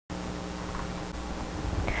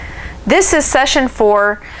This is session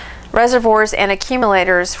 4, reservoirs and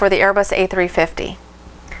accumulators for the Airbus A350.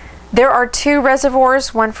 There are 2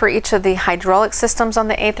 reservoirs, one for each of the hydraulic systems on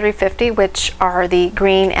the A350, which are the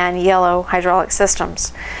green and yellow hydraulic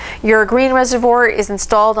systems. Your green reservoir is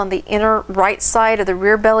installed on the inner right side of the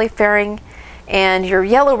rear belly fairing, and your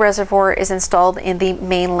yellow reservoir is installed in the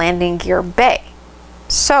main landing gear bay.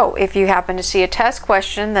 So if you happen to see a test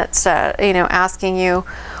question that's asking you,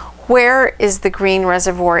 where is the green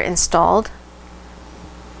reservoir installed,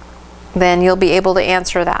 then you'll be able to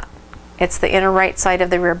answer that. It's the inner right side of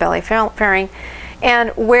the rear belly fairing.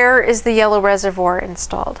 And where is the yellow reservoir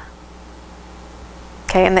installed?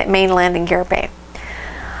 Okay, in the main landing gear bay.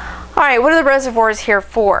 All right, what are the reservoirs here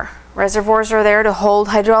for? Reservoirs are there to hold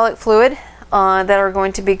hydraulic fluid that are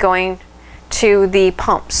going to be going to the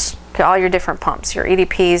pumps, to all your different pumps, your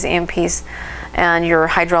EDPs, EMPs, and your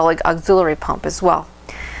hydraulic auxiliary pump as well.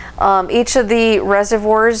 Each of the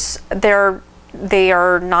reservoirs, they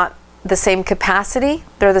are not the same capacity.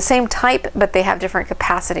 They're the same type, but they have different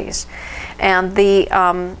capacities. And the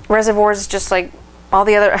reservoirs, just like all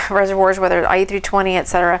the other reservoirs, whether IE320,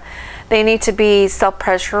 etc., they need to be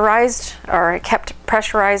self-pressurized or kept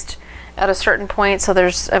pressurized at a certain point, so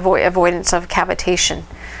there's avoidance of cavitation.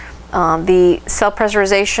 The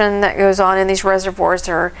self-pressurization that goes on in these reservoirs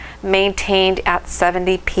are maintained at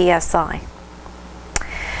 70 psi.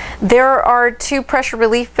 There are 2 pressure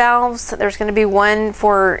relief valves. There's going to be one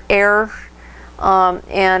for air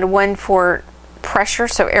and one for pressure,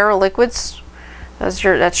 so air or liquids. That's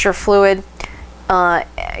your fluid,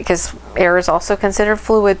 because air is also considered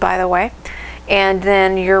fluid, by the way. And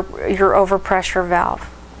then your overpressure valve.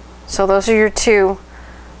 So those are your two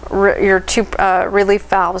relief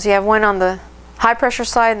valves. You have one on the high pressure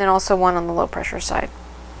side and then also one on the low pressure side.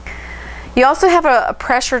 You also have a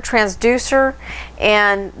pressure transducer,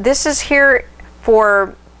 and this is here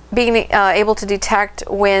for being able to detect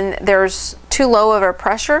when there's too low of a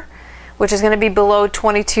pressure, which is going to be below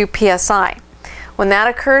 22 psi. When that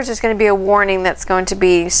occurs, there's going to be a warning that's going to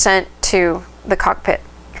be sent to the cockpit.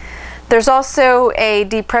 There's also a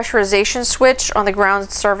depressurization switch on the ground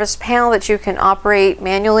service panel that you can operate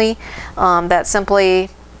manually. That simply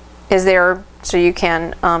is there so you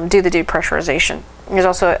can do the depressurization. There's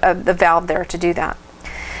also the valve there to do that.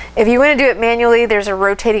 If you want to do it manually, there's a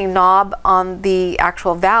rotating knob on the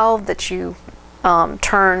actual valve that you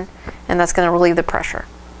turn, and that's going to relieve the pressure.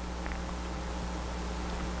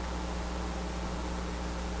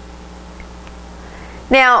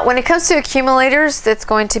 Now, when it comes to accumulators, it's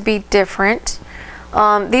going to be different.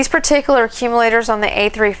 These particular accumulators on the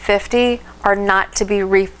A350 are not to be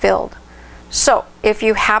refilled. So, if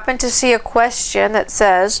you happen to see a question that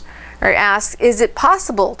says, or asks, is it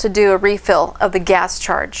possible to do a refill of the gas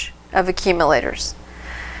charge of accumulators?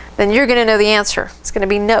 Then you're going to know the answer. It's going to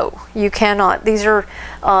be no, you cannot. These are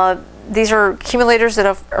accumulators that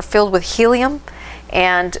are filled with helium,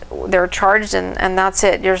 and they're charged, and that's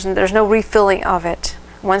it. There's no refilling of it.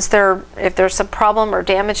 If there's some problem or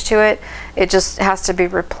damage to it, it just has to be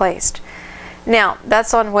replaced. Now,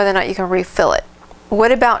 that's on whether or not you can refill it.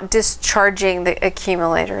 What about discharging the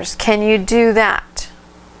accumulators? Can you do that?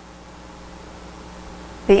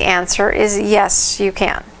 The answer is yes, you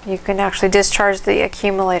can. You can actually discharge the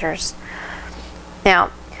accumulators.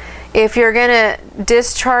 Now, if you're going to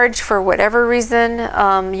discharge for whatever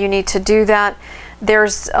reason, you need to do that.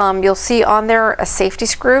 There's, you'll see on there a safety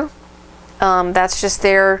screw. That's just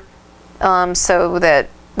there so that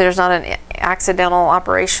there's not an accidental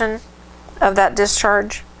operation of that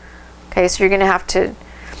discharge. Okay, so you're going to have to,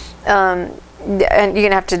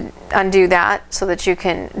 undo that so that you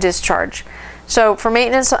can discharge. So for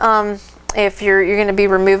maintenance, if you're going to be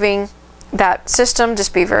removing that system,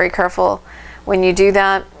 just be very careful when you do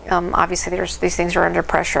that. Obviously, these things are under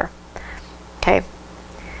pressure. Okay,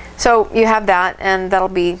 so you have that, and that'll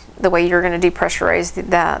be the way you're going to depressurize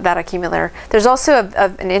that accumulator. There's also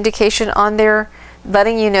an indication on there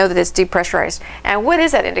letting you know that it's depressurized. And what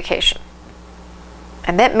is that indication?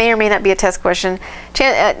 And that may or may not be a test question.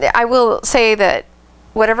 I will say that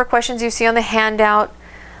whatever questions you see on the handout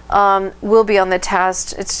will be on the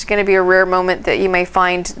test. It's going to be a rare moment that you may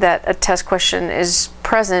find that a test question is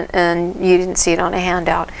present and you didn't see it on a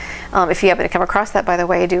handout. If you happen to come across that, by the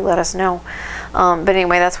way, do let us know. But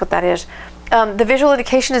anyway, that's what that is. The visual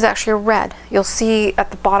indication is actually red. You'll see at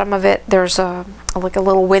the bottom of it there's like a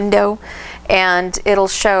little window, and it'll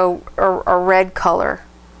show a red color,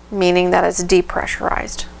 meaning that it's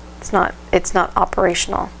depressurized. It's not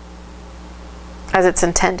operational as it's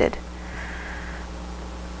intended.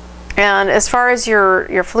 And as far as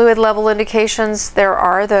your fluid level indications, there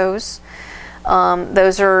are those.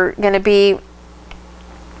 Those are going to be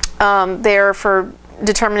They're for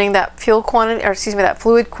determining that fuel quantity, or excuse me, that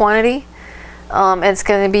fluid quantity. And it's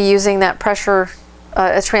going to be using that pressure,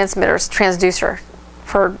 a transducer,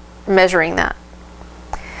 for measuring that.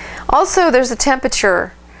 Also, there's a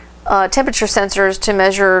temperature sensors to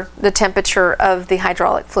measure the temperature of the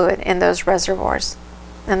hydraulic fluid in those reservoirs.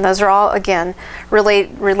 And those are all, again,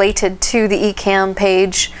 related to the ECAM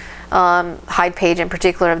page, HIDE page in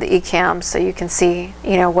particular of the ECAM, so you can see,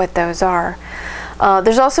 what those are.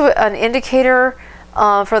 There's also an indicator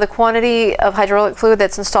for the quantity of hydraulic fluid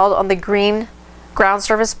that's installed on the green ground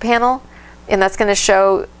surface panel, and that's going to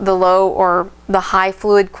show the low or the high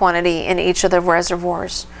fluid quantity in each of the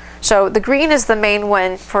reservoirs. So the green is the main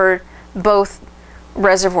one for both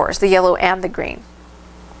reservoirs, the yellow and the green.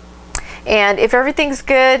 And if everything's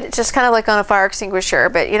good, just kind of like on a fire extinguisher,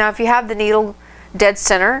 but if you have the needle dead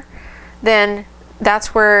center, then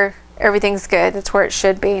that's where everything's good. That's where it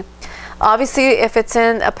should be. Obviously, if it's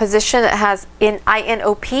in a position that has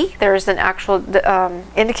INOP, there's an actual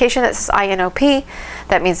indication that says INOP,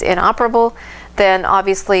 that means inoperable, then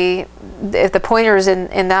obviously if the pointer is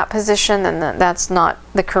in that position, then that's not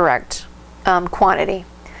the correct quantity.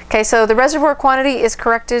 Okay, so the reservoir quantity is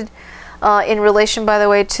corrected in relation, by the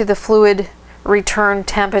way, to the fluid return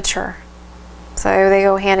temperature. So they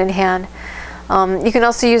go hand in hand. You can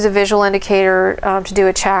also use a visual indicator to do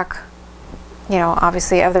a check,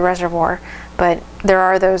 obviously of the reservoir, but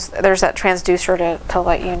there's that transducer to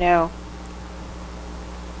let you know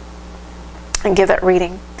and give that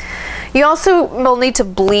reading. You also will need to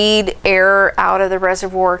bleed air out of the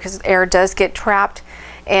reservoir because air does get trapped,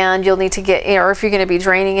 and you'll need to get air if you're going to be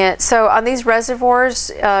draining it. So on these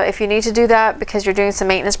reservoirs, if you need to do that because you're doing some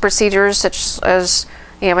maintenance procedures, such as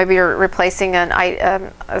maybe you're replacing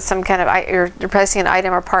you're replacing an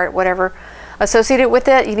item or part, whatever associated with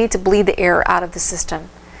it, you need to bleed the air out of the system.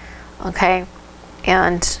 Okay,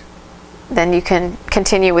 and then you can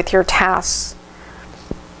continue with your tasks.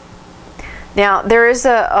 Now there is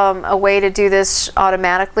a way to do this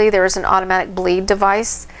automatically. There is an automatic bleed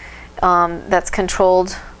device that's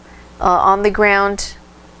controlled on the ground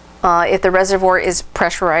if the reservoir is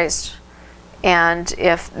pressurized and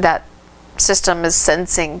if that system is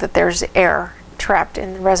sensing that there's air trapped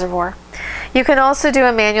in the reservoir. You can also do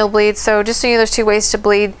a manual bleed. So just so you know, there's two ways to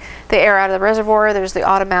bleed the air out of the reservoir. There's the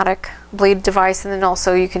automatic bleed device, and then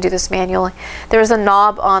also you can do this manually. There's a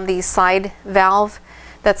knob on the side valve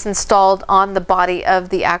that's installed on the body of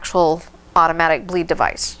the actual automatic bleed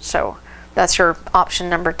device. So that's your option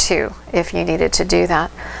number 2 if you needed to do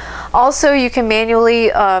that. Also, you can manually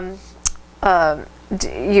you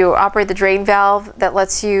operate the drain valve that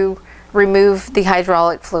lets you remove the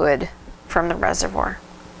hydraulic fluid from the reservoir.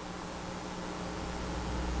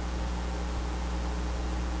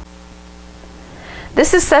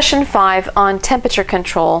 This is session 5 on temperature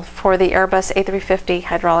control for the Airbus A350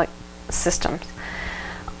 hydraulic systems.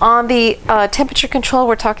 On the temperature control,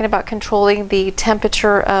 we're talking about controlling the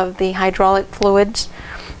temperature of the hydraulic fluids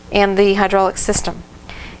and the hydraulic system.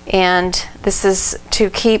 And this is to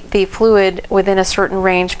keep the fluid within a certain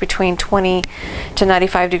range between 20 to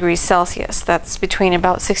 95 degrees Celsius. That's between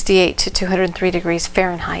about 68 to 203 degrees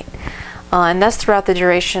Fahrenheit. And that's throughout the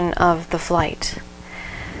duration of the flight.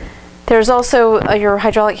 There's also your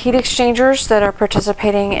hydraulic heat exchangers that are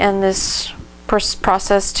participating in this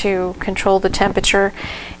process to control the temperature,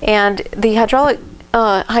 and the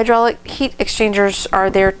hydraulic heat exchangers are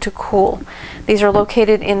there to cool. These are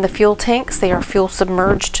located in the fuel tanks. They are fuel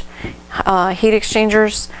submerged heat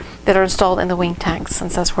exchangers that are installed in the wing tanks,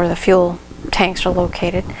 since that's where the fuel tanks are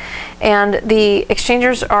located. And the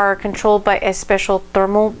exchangers are controlled by a special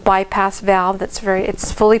thermal bypass valve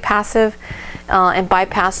it's fully passive and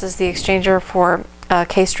bypasses the exchanger for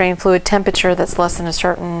case drain fluid temperature that's less than a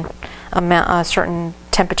certain amount, a certain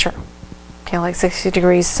temperature, okay, like 60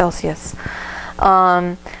 degrees Celsius.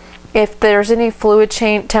 If there's any fluid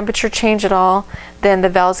temperature change at all, then the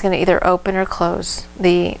valve is going to either open or close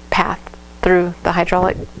the path through the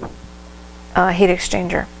hydraulic heat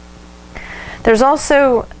exchanger. There's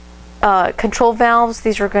also control valves.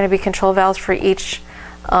 These are going to be control valves for each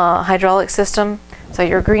hydraulic system. So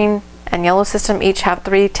your green and yellow system each have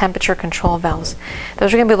 3 temperature control valves.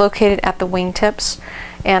 Those are going to be located at the wingtips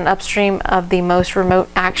and upstream of the most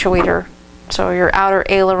remote actuator. So your outer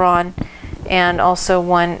aileron, and also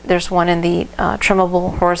there's one in the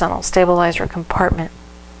trimmable horizontal stabilizer compartment.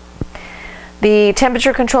 The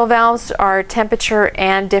temperature control valves are temperature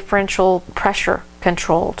and differential pressure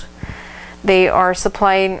controlled. They are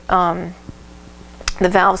supplying, the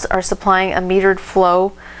valves are supplying a metered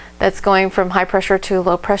flow that's going from high pressure to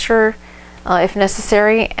low pressure if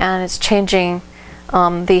necessary, and it's changing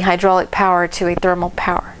the hydraulic power to a thermal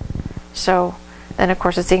power. So then of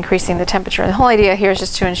course it's increasing the temperature. The whole idea here is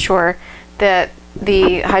just to ensure that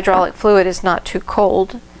the hydraulic fluid is not too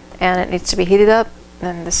cold and it needs to be heated up,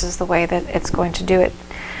 and this is the way that it's going to do it,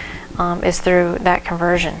 is through that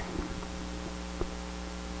conversion.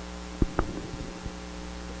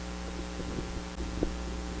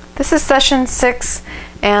 This is session 6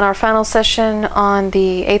 and our final session on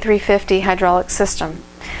the A350 hydraulic system.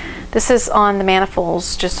 This is on the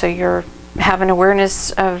manifolds, just so you're have an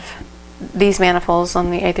awareness of these manifolds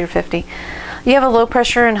on the A350. You have a low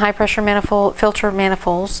pressure and high pressure manifold, filter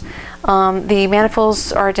manifolds. The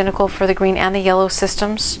manifolds are identical for the green and the yellow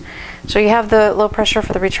systems. So you have the low pressure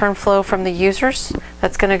for the return flow from the users.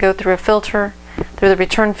 That's going to go through a filter, through the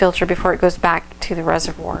return filter before it goes back to the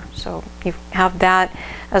reservoir. So you have that,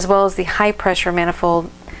 as well as the high pressure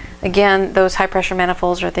manifold. Again, those high pressure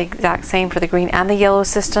manifolds are the exact same for the green and the yellow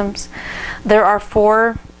systems. There are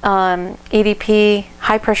 4 EDP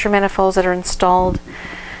high pressure manifolds that are installed.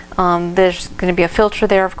 There's going to be a filter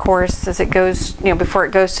there, of course, as it goes, before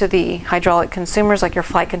it goes to the hydraulic consumers like your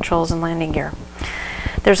flight controls and landing gear.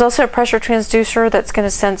 There's also a pressure transducer that's going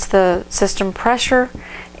to sense the system pressure,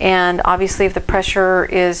 and obviously if the pressure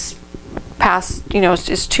is past,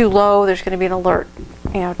 is too low, there's going to be an alert,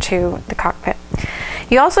 to the cockpit.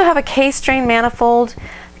 You also have a case-drain manifold.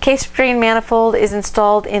 The case-drain manifold is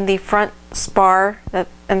installed in the front spar, and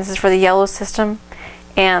this is for the yellow system,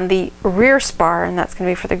 and the rear spar, and that's going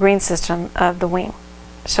to be for the green system of the wing.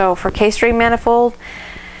 So for case-drain manifold,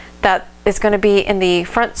 that is going to be in the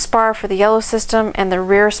front spar for the yellow system and the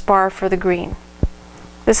rear spar for the green.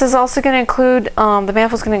 This is also going to include, the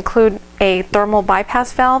manifold is going to include a thermal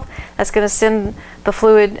bypass valve that's going to send the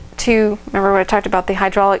fluid to, remember what I talked about, the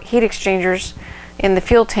hydraulic heat exchangers in the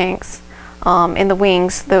fuel tanks, in the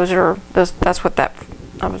wings. That's what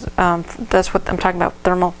I'm talking about,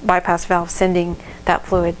 thermal bypass valve sending that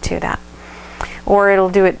fluid to that. Or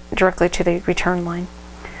it'll do it directly to the return line.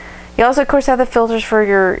 You also, of course, have the filters for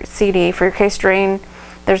your CD, for your case drain.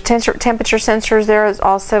 There's temperature sensors there. Is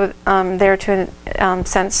also there to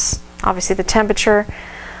sense, obviously, the temperature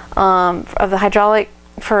of the hydraulic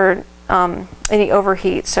for any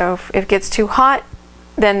overheat. So if it gets too hot,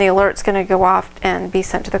 then the alert's going to go off and be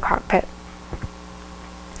sent to the cockpit.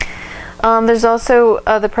 There's also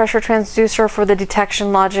the pressure transducer for the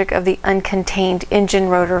detection logic of the uncontained engine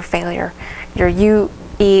rotor failure, your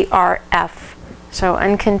UERF. So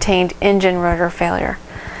uncontained engine rotor failure.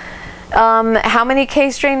 How many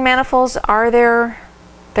case drain manifolds are there?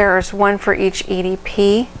 There's 1 for each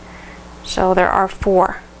EDP. So there are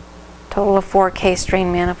 4. Total of 4 case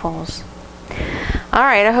drain manifolds.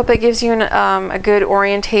 Alright, I hope that gives you a good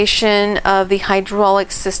orientation of the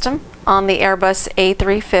hydraulic system on the Airbus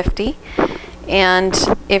A350. And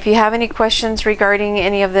if you have any questions regarding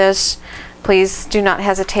any of this, please do not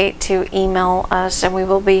hesitate to email us, and we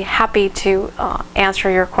will be happy to answer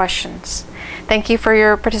your questions. Thank you for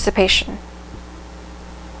your participation.